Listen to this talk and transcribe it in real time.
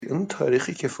اون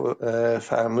تاریخی که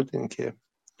فرمودین که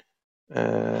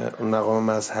اون مقام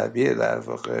مذهبی در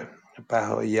واقع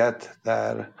بهاییت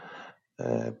در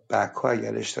بکا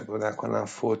اگر اشتباه نکنم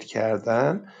فوت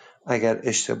کردن، اگر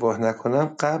اشتباه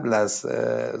نکنم قبل از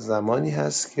زمانی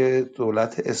هست که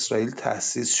دولت اسرائیل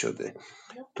تأسیس شده.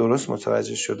 درست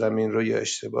متوجه شدم این رو یا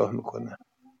اشتباه میکنم؟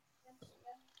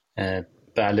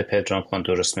 بله پدرام خان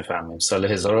درست میفرمایید. سال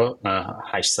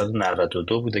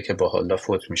 1892 بوده که باحالا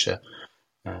فوت میشه.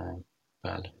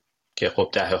 بله که خب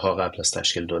دهه ها قبل از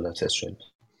تشکیل دولت اسرائیل.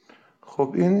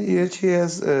 خب این یه چیزی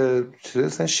از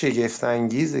چیز شگفت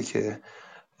انگیزه که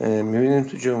میبینیم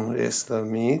تو جمهوری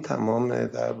اسلامی تمام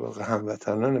در واقع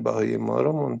هموطنان بهائی ما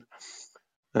رو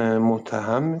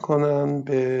متهم میکنن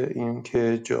به این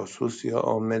که جاسوس یا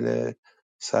عامل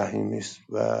صهیونیسم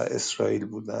و اسرائیل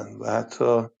بودن و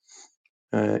حتی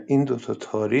این دوتا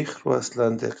تاریخ رو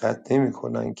اصلا دقت نمی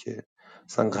کنن که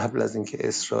اصلا قبل از اینکه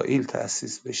اسرائیل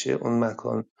تأسیس بشه اون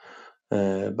مکان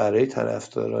برای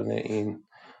طرفداران این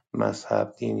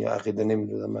مذهب، دین یا عقیده،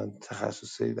 نمیدونم، من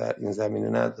تخصصی در این زمینه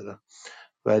ندارم،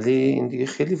 ولی این دیگه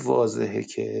خیلی واضحه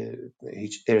که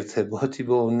هیچ ارتباطی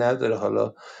به اون نداره.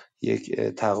 حالا یک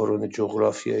تقارن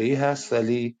جغرافیایی هست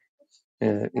ولی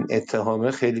این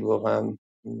اتهامه خیلی واقعا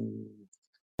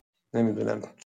نمیدونم